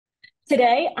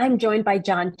Today, I'm joined by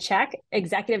John Check,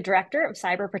 Executive Director of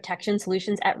Cyber Protection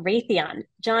Solutions at Raytheon.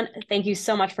 John, thank you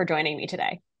so much for joining me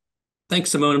today. Thanks,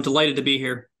 Simone. I'm delighted to be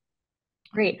here.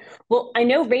 Great. Well, I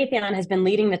know Raytheon has been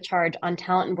leading the charge on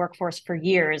talent and workforce for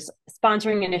years,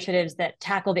 sponsoring initiatives that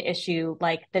tackle the issue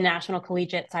like the National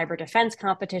Collegiate Cyber Defense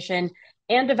Competition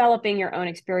and developing your own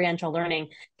experiential learning.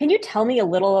 Can you tell me a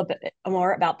little bit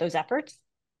more about those efforts?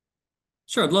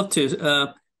 Sure, I'd love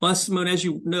to. Well, Simone, as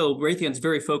you know, Raytheon's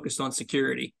very focused on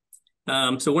security.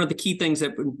 So one of the key things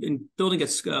that in building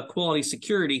a quality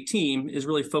security team is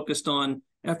really focused on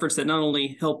efforts that not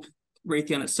only help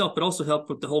Raytheon itself, but also help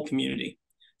with the whole community.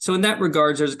 So in that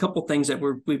regards, there's a couple things that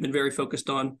we've been very focused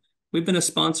on. We've been a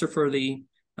sponsor for the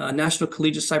National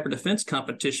Collegiate Cyber Defense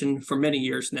Competition for many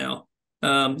years now.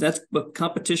 That's a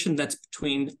competition that's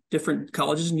between different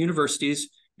colleges and universities,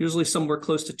 usually somewhere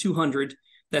close to 200,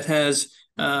 that has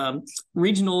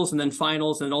regionals and then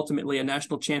finals and ultimately a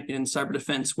national champion in cyber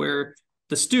defense where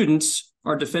the students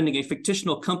are defending a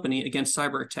fictional company against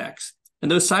cyber attacks. And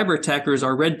those cyber attackers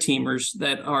are red teamers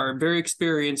that are very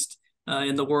experienced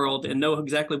in the world and know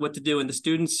exactly what to do. And the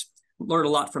students learn a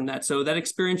lot from that. So that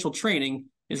experiential training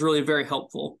is really very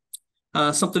helpful.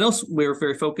 Something else we're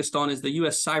very focused on is the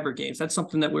U.S. Cyber Games. That's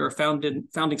something that we're a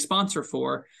founding sponsor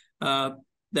for.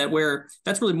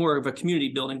 That's really more of a community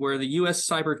building where the U.S.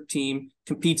 cyber team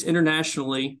competes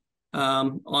internationally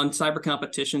on cyber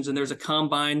competitions, and there's a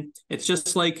combine. It's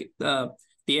just like the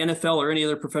NFL or any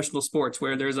other professional sports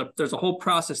where there's a whole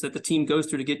process that the team goes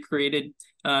through to get created,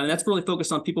 and that's really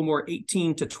focused on people more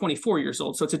 18 to 24 years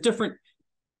old. So it's a different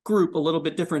group, a little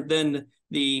bit different than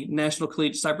the National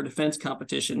Collegiate Cyber Defense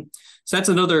Competition. So that's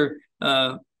another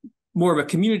more of a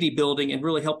community building and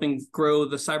really helping grow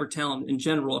the cyber talent in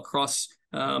general across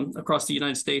the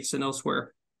United States and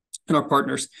elsewhere and our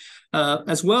partners.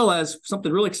 As well as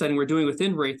something really exciting we're doing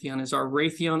within Raytheon is our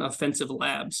Raytheon Offensive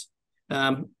Labs.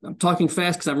 I'm talking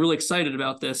fast because I'm really excited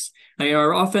about this.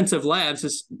 Our offensive labs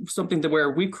is something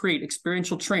where we create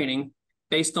experiential training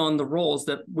based on the roles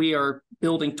that we are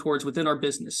building towards within our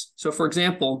business. So for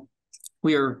example,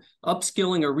 we are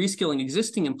upskilling or reskilling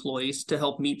existing employees to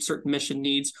help meet certain mission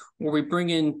needs, or we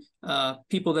bring in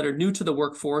people that are new to the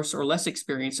workforce or less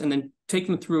experienced and then take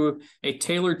them through a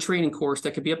tailored training course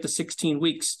that could be up to 16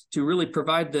 weeks to really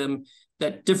provide them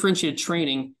that differentiated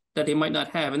training that they might not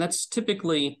have. And that's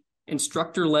typically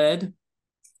instructor-led.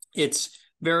 It's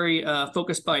very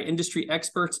focused by industry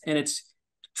experts, and it's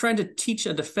trying to teach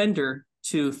a defender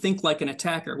to think like an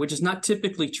attacker, which is not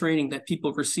typically training that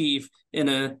people receive in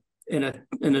a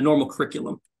normal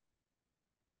curriculum.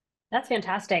 That's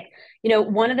fantastic. You know,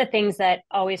 one of the things that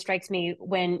always strikes me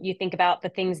when you think about the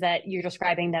things that you're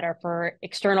describing that are for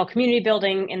external community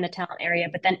building in the talent area,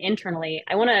 but then internally,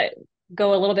 I want to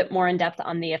go a little bit more in depth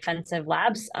on the offensive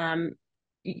labs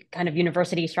kind of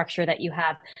university structure that you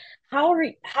have.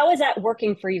 How is that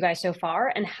working for you guys so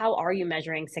far, and how are you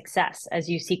measuring success as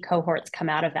you see cohorts come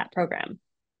out of that program?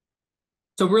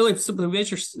 So really,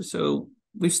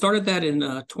 we've started that in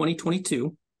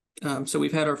 2022. So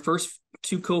we've had our first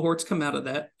two cohorts come out of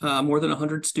that. More than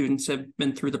 100 students have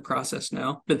been through the process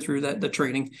now, been through the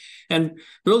training. And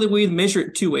really, we measure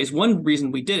it two ways. One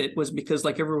reason we did it was because,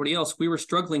 like everybody else, we were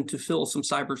struggling to fill some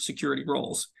cybersecurity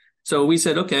roles. So we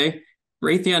said, okay,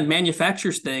 Raytheon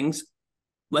manufactures things.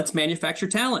 Let's manufacture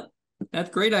talent. That's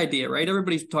a great idea, right?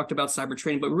 Everybody's talked about cyber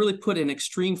training, but we really put an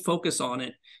extreme focus on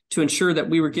it to ensure that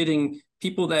we were getting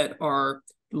people that are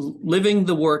living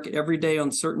the work every day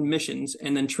on certain missions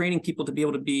and then training people to be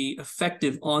able to be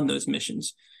effective on those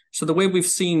missions. So the way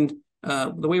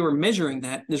we're measuring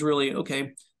that is really,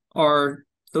 okay, are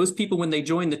those people, when they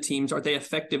join the teams, are they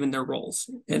effective in their roles?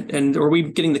 And are we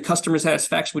getting the customer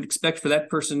satisfaction we'd expect for that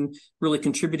person really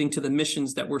contributing to the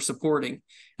missions that we're supporting?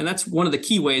 And that's one of the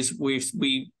key ways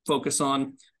we focus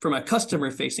on from a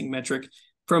customer-facing metric.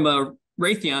 From a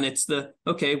Raytheon, it's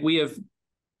we have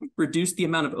reduced the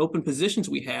amount of open positions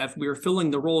we have. We are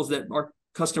filling the roles that our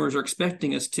customers are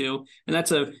expecting us to. And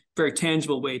that's a very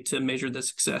tangible way to measure the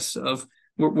success of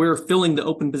we're filling the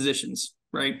open positions,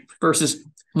 right? Versus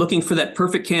looking for that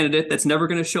perfect candidate that's never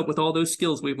going to show up with all those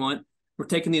skills we want. We're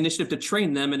taking the initiative to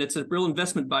train them, and it's a real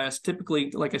investment by us,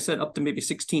 typically, like I said, up to maybe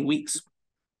 16 weeks.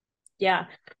 Yeah.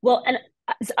 Well, and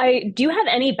do you have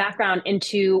any background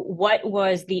into what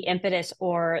was the impetus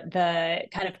or the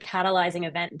kind of catalyzing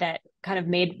event that kind of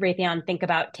made Raytheon think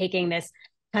about taking this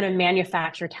kind of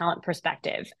manufacture talent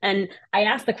perspective? And I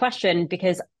asked the question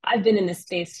because I've been in this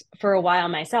space for a while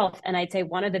myself, and I'd say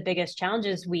one of the biggest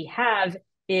challenges we have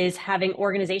is having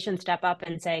organizations step up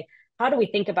and say, how do we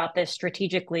think about this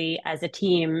strategically as a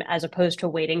team, as opposed to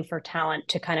waiting for talent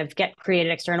to kind of get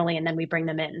created externally and then we bring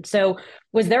them in? So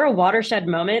was there a watershed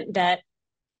moment that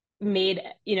made,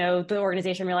 the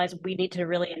organization realize we need to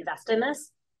really invest in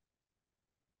this?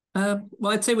 Well,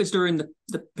 I'd say it was during the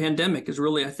pandemic is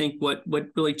really, I think, what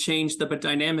really changed the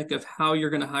dynamic of how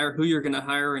you're going to hire, who you're going to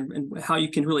hire, and how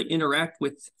you can really interact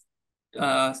with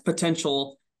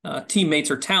potential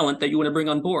teammates or talent that you want to bring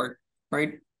on board,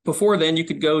 right? Before then, you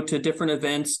could go to different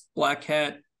events, Black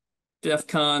Hat, DEF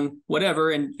CON,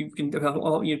 whatever, and you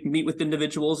can meet with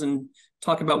individuals and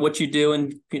talk about what you do,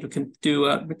 and can do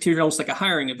almost like a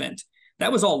hiring event.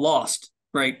 That was all lost,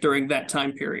 right, during that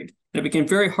time period. And it became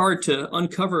very hard to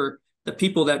uncover the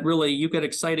people that really you get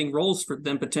exciting roles for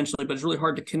them potentially, but it's really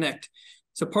hard to connect.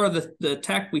 So part of the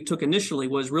tack we took initially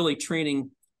was really training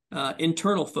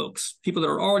internal folks, people that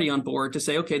are already on board, to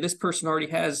say, okay, this person already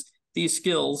has these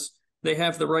skills. They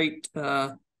have the right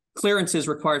clearances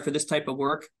required for this type of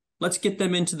work. Let's get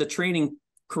them into the training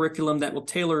curriculum that will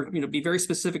tailor, be very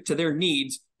specific to their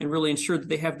needs and really ensure that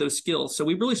they have those skills. So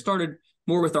we really started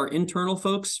more with our internal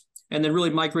folks, and then really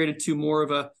migrated to more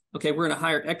of okay, we're going to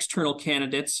hire external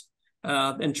candidates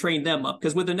and train them up.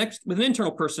 Because with an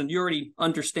internal person, you already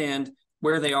understand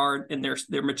where they are in their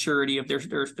maturity of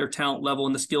their talent level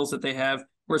and the skills that they have.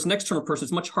 Whereas an external person,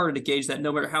 it's much harder to gauge that,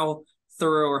 no matter how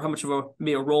thorough or how much of a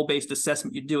role-based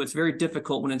assessment you do. It's very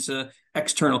difficult when it's an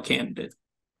external candidate.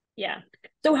 Yeah.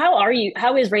 So how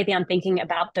is Raytheon thinking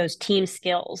about those team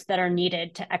skills that are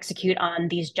needed to execute on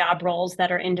these job roles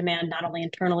that are in demand, not only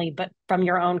internally, but from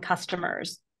your own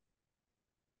customers?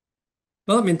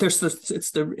 Well, I mean,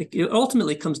 it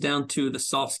ultimately comes down to the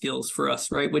soft skills for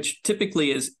us, right? Which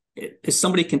typically is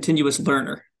somebody a continuous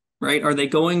learner, right? Are they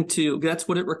going to, that's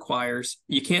what it requires.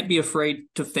 You can't be afraid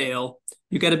to fail.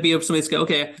 You got to be somebody that's go,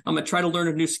 okay, I'm going to try to learn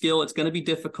a new skill. It's going to be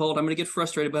difficult. I'm going to get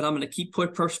frustrated, but I'm going to keep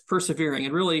persevering.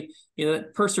 And really,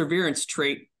 that perseverance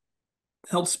trait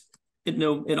helps, in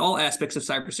all aspects of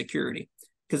cybersecurity,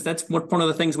 because that's one of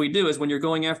the things we do is when you're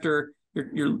going after,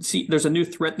 there's a new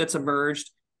threat that's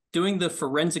emerged, doing the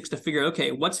forensics to figure out,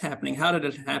 okay, what's happening? How did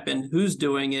it happen? Who's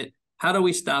doing it? How do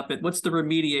we stop it? What's the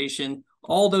remediation?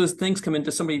 All those things come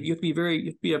into somebody.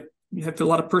 You have a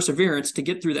lot of perseverance to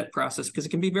get through that process, because it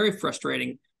can be very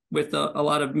frustrating with a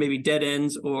lot of maybe dead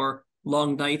ends or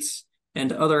long nights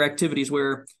and other activities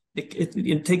where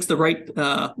it takes the right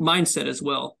mindset as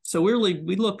well. So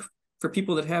we look for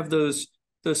people that have those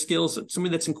skills,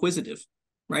 somebody that's inquisitive,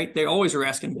 right? They always are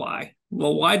asking why.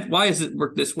 Well, why does it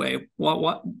work this way?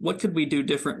 What could we do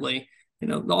differently?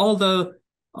 All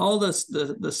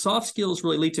the soft skills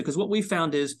really lead to, because what we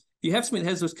found is if you have somebody that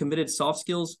has those committed soft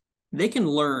skills, they can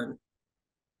learn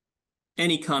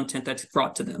any content that's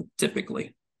brought to them.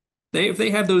 Typically, if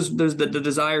they have the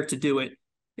desire to do it,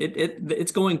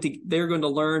 they're going to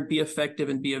learn, be effective,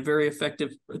 and be a very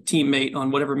effective teammate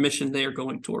on whatever mission they are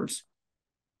going towards.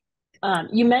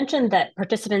 You mentioned that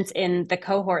participants in the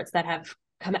cohorts that have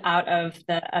come out of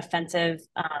the offensive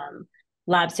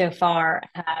lab so far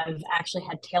have actually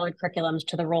had tailored curriculums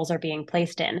to the roles they're being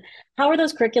placed in. How are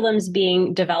those curriculums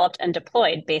being developed and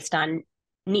deployed based on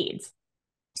needs?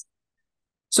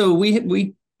 So we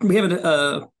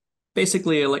have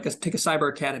basically take a cyber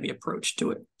academy approach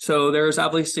to it. So there's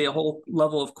obviously a whole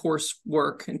level of course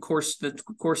work and courses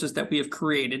that we have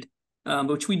created,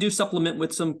 which we do supplement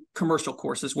with some commercial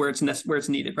courses where it's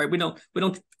needed, right?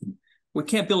 We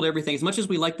can't build everything. As much as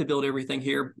we like to build everything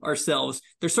here ourselves,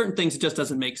 there's certain things that just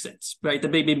doesn't make sense, right?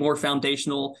 That may be more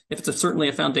foundational, if it's certainly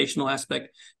a foundational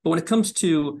aspect. But when it comes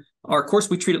to our course,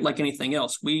 we treat it like anything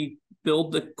else. We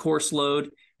build the course load,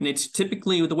 and it's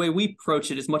typically, the way we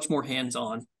approach it is much more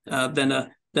hands-on than a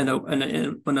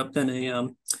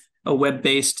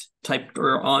web-based type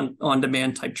or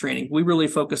on-demand type training. We really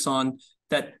focus on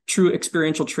that true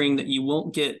experiential training that you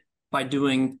won't get by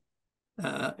doing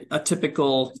a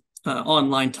typical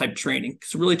online type training.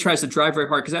 So it really tries to drive very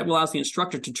hard, because that allows the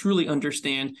instructor to truly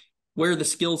understand where the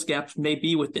skills gaps may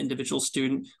be with the individual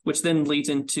student, which then leads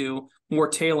into more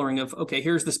tailoring of, okay,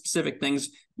 here's the specific things.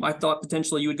 I thought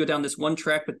potentially you would go down this one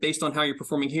track, but based on how you're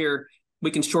performing here,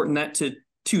 we can shorten that to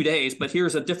 2 days, but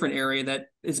here's a different area that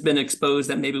has been exposed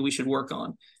that maybe we should work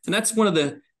on. And that's one of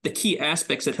the key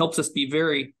aspects that helps us be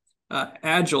very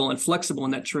agile and flexible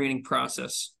in that training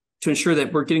process, to ensure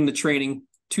that we're getting the training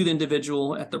to the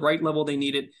individual at the right level they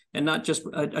need it, and not just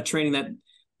a training that,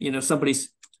 somebody's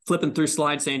flipping through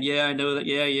slides saying, yeah, I know that.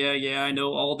 Yeah, I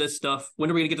know all this stuff. When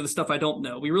are we going to get to the stuff I don't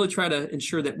know? We really try to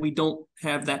ensure that we don't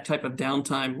have that type of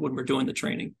downtime when we're doing the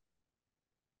training.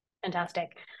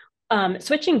 Fantastic.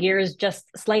 Switching gears just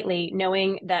slightly,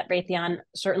 knowing that Raytheon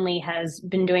certainly has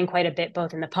been doing quite a bit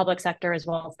both in the public sector as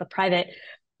well as the private,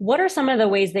 what are some of the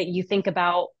ways that you think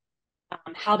about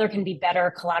how there can be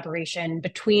better collaboration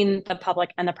between the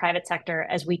public and the private sector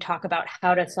as we talk about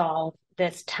how to solve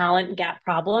this talent gap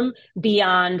problem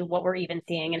beyond what we're even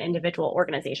seeing in individual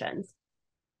organizations?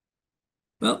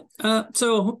 Well,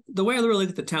 so the way I really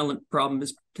look at the talent problem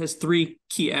has three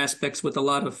key aspects with a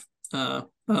lot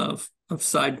of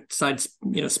side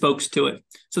spokes to it.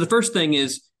 So the first thing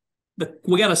is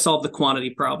we got to solve the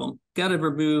quantity problem. Got to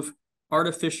remove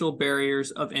artificial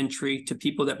barriers of entry to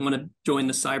people that want to join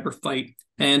the cyber fight,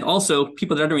 and also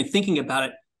people that aren't even thinking about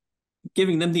it,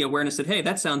 giving them the awareness that, hey,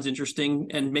 that sounds interesting,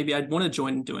 and maybe I'd want to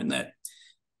join doing that.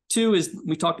 Two is,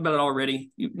 we talked about it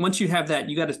already. Once you have that,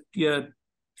 you got to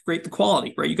create the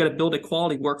quality, right? You got to build a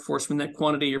quality workforce from that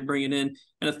quantity you're bringing in.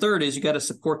 And a third is you got to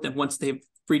support them once they've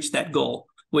reached that goal,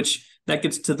 which that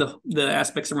gets to the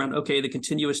aspects around, okay, the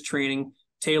continuous training,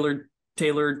 tailored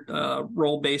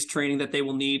role-based training that they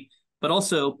will need, but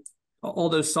also all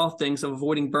those soft things of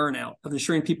avoiding burnout, of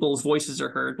ensuring people's voices are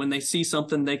heard. When they see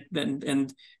something,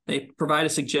 they provide a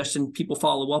suggestion, people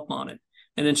follow up on it,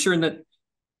 and ensuring that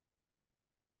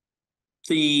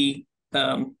the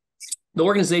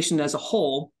organization as a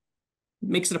whole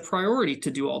makes it a priority to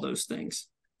do all those things.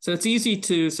 So it's easy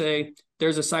to say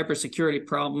there's a cybersecurity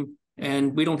problem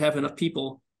and we don't have enough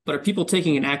people, but are people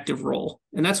taking an active role?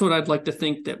 And that's what I'd like to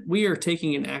think, that we are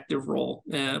taking an active role,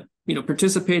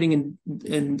 participating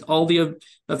in all the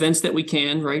events that we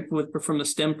can, right? From the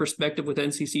STEM perspective with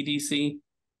NCCDC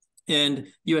and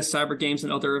US Cyber Games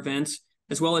and other events,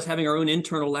 as well as having our own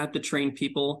internal lab to train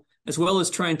people, as well as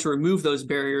trying to remove those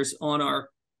barriers on our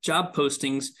job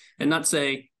postings and not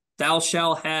say, thou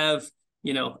shall have,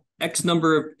 X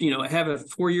number of, have a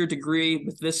 4-year degree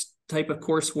with this type of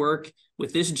coursework,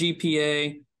 with this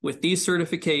GPA, with these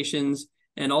certifications,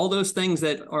 and all those things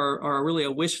that are really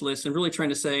a wish list, and really trying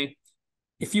to say,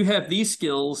 if you have these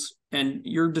skills and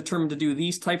you're determined to do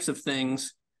these types of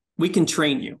things, we can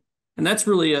train you. And that's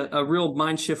really a real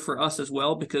mind shift for us as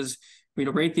well, because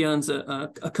Raytheon's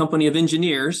a company of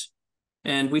engineers,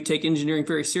 and we take engineering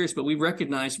very serious, but we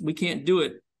recognize we can't do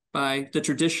it by the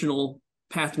traditional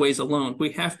pathways alone.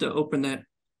 We have to open that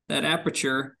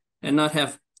aperture and not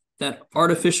have that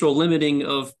artificial limiting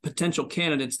of potential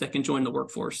candidates that can join the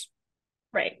workforce.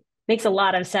 Right. Makes a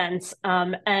lot of sense.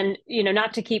 And,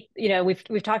 not to keep,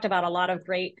 we've talked about a lot of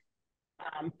great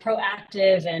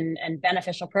proactive and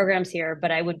beneficial programs here,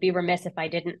 but I would be remiss if I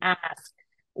didn't ask,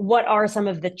 what are some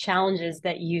of the challenges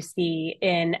that you see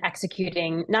in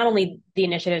executing not only the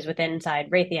initiatives within inside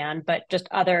Raytheon, but just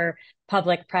other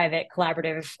public-private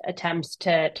collaborative attempts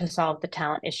to solve the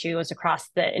talent issues across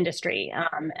the industry?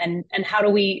 And how do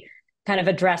we kind of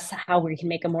address how we can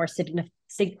make a more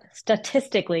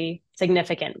statistically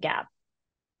significant gap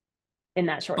in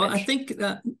that shortage? Well, I think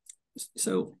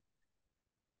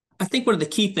I think one of the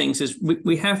key things is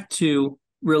we have to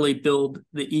really build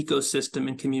the ecosystem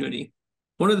and community.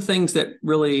 One of the things that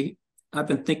really I've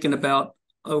been thinking about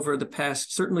over the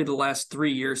past, certainly the last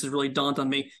 3 years, has really dawned on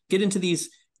me. Get into these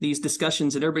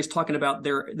discussions and everybody's talking about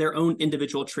their own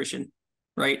individual attrition,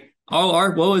 right?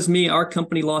 Woe is me, our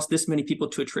company lost this many people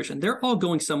to attrition. They're all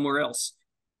going somewhere else.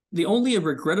 The only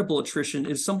regrettable attrition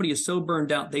is somebody is so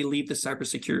burned out they leave the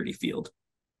cybersecurity field,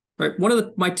 right? One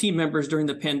of my team members during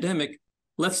the pandemic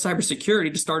left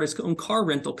cybersecurity to start his own car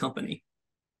rental company.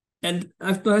 And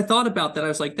when I thought about that, I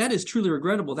was like, that is truly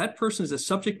regrettable. That person is a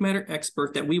subject matter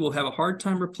expert that we will have a hard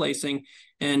time replacing.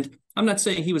 And I'm not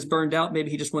saying he was burned out. Maybe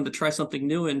he just wanted to try something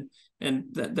new, and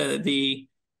the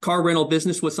car rental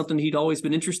business was something he'd always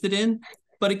been interested in.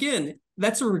 But again,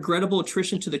 that's a regrettable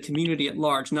attrition to the community at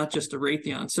large, not just to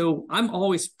Raytheon. So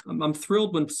I'm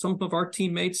thrilled when some of our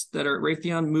teammates that are at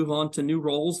Raytheon move on to new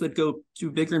roles that go do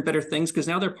bigger and better things, because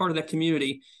now they're part of that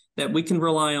community that we can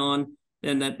rely on.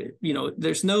 And that,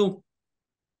 there's no,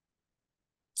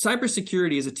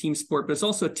 cybersecurity is a team sport, but it's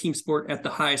also a team sport at the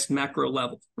highest macro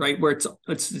level, right? Where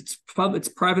it's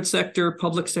private sector,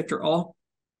 public sector, all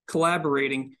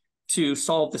collaborating to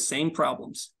solve the same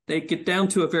problems. They get down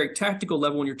to a very tactical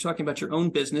level when you're talking about your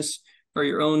own business or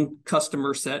your own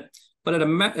customer set. But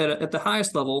at the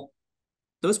highest level,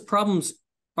 those problems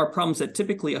are problems that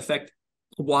typically affect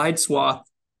a wide swath,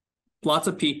 lots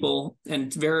of people, and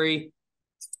it's very,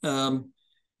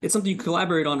 it's something you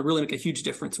collaborate on to really make a huge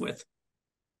difference with.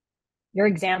 Your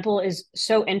example is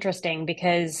so interesting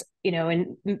because,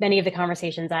 in many of the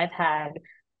conversations I've had,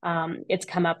 it's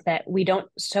come up that we don't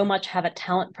so much have a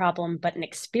talent problem, but an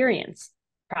experience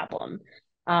problem.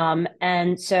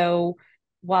 And so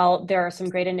while there are some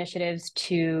great initiatives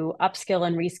to upskill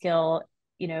and reskill,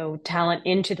 talent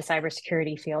into the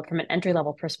cybersecurity field from an entry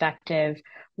level perspective,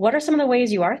 what are some of the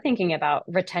ways you are thinking about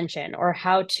retention or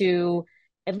how to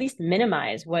at least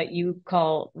minimize what you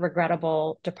call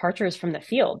regrettable departures from the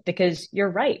field? Because you're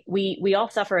right, we all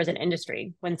suffer as an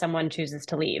industry when someone chooses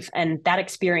to leave, and that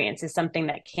experience is something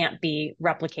that can't be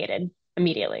replicated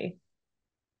immediately.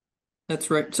 That's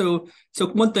right. So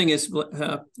one thing is one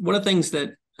of the things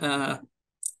that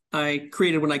I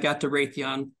created when I got to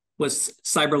Raytheon was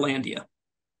Cyberlandia.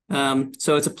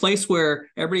 So it's a place where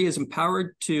everybody is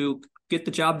empowered to get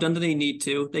the job done that they need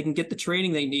to. They can get the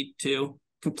training they need to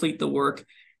complete the work.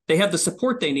 They have the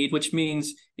support they need, which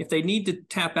means if they need to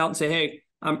tap out and say, hey,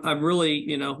 I'm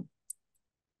really,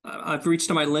 I've reached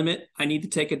to my limit, I need to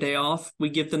take a day off, we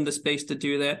give them the space to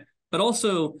do that, but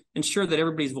also ensure that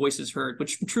everybody's voice is heard,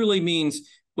 which truly means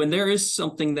when there is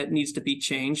something that needs to be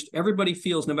changed, everybody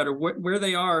feels, no matter where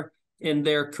they are in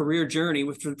their career journey,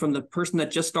 from the person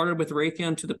that just started with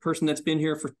Raytheon to the person that's been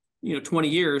here for 20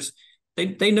 years,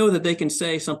 they know that they can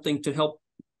say something to help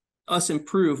us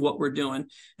improve what we're doing,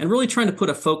 and really trying to put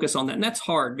a focus on that. And that's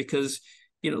hard because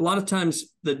a lot of times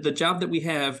the job that we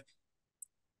have,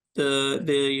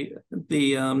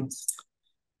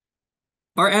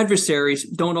 our adversaries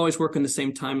don't always work in the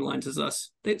same timelines as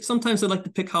us. Sometimes they like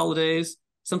to pick holidays.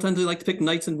 Sometimes they like to pick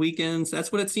nights and weekends.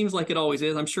 That's what it seems like it always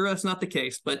is. I'm sure that's not the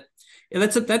case, but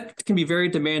that can be very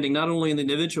demanding, not only in the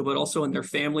individual, but also in their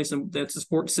families, and that's a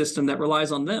support system that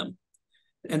relies on them.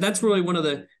 And that's really one of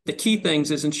the key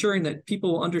things, is ensuring that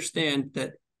people understand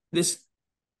that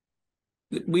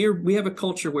we have a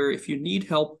culture where if you need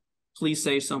help, please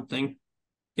say something.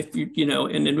 If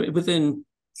and within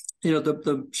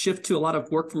the shift to a lot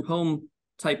of work from home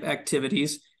type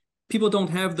activities, people don't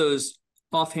have those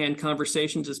offhand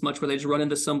conversations as much where they just run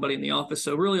into somebody in the office.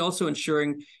 So really also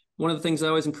ensuring, one of the things I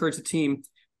always encourage the team,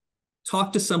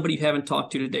 talk to somebody you haven't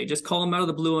talked to today. Just call them out of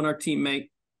the blue on our teammate.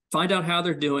 Find out how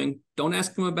they're doing. Don't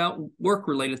ask them about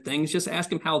work-related things. Just ask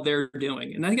them how they're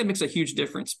doing. And I think it makes a huge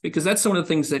difference, because that's some of the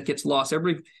things that gets lost.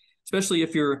 Especially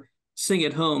if you're sitting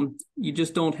at home, you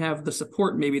just don't have the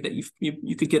support maybe that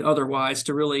you could get otherwise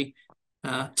to really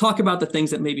talk about the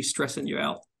things that may be stressing you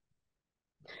out.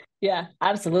 Yeah,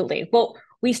 absolutely. Well,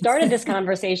 we started this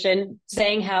conversation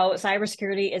saying how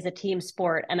cybersecurity is a team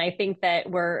sport. And I think that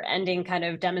we're ending kind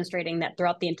of demonstrating that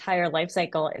throughout the entire life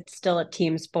cycle, it's still a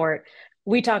team sport.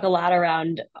 We talk a lot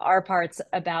around our parts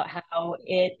about how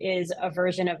it is a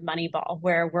version of Moneyball,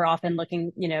 where we're often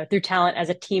looking, through talent as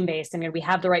a team based. I mean, we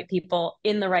have the right people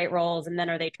in the right roles, and then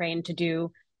are they trained to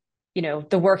do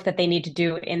the work that they need to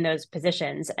do in those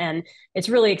positions. And it's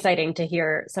really exciting to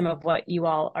hear some of what you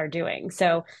all are doing.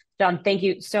 So John, thank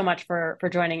you so much for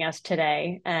joining us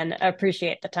today, and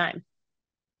appreciate the time.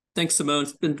 Thanks, Simone.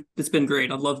 It's been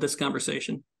great. I love this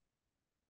conversation.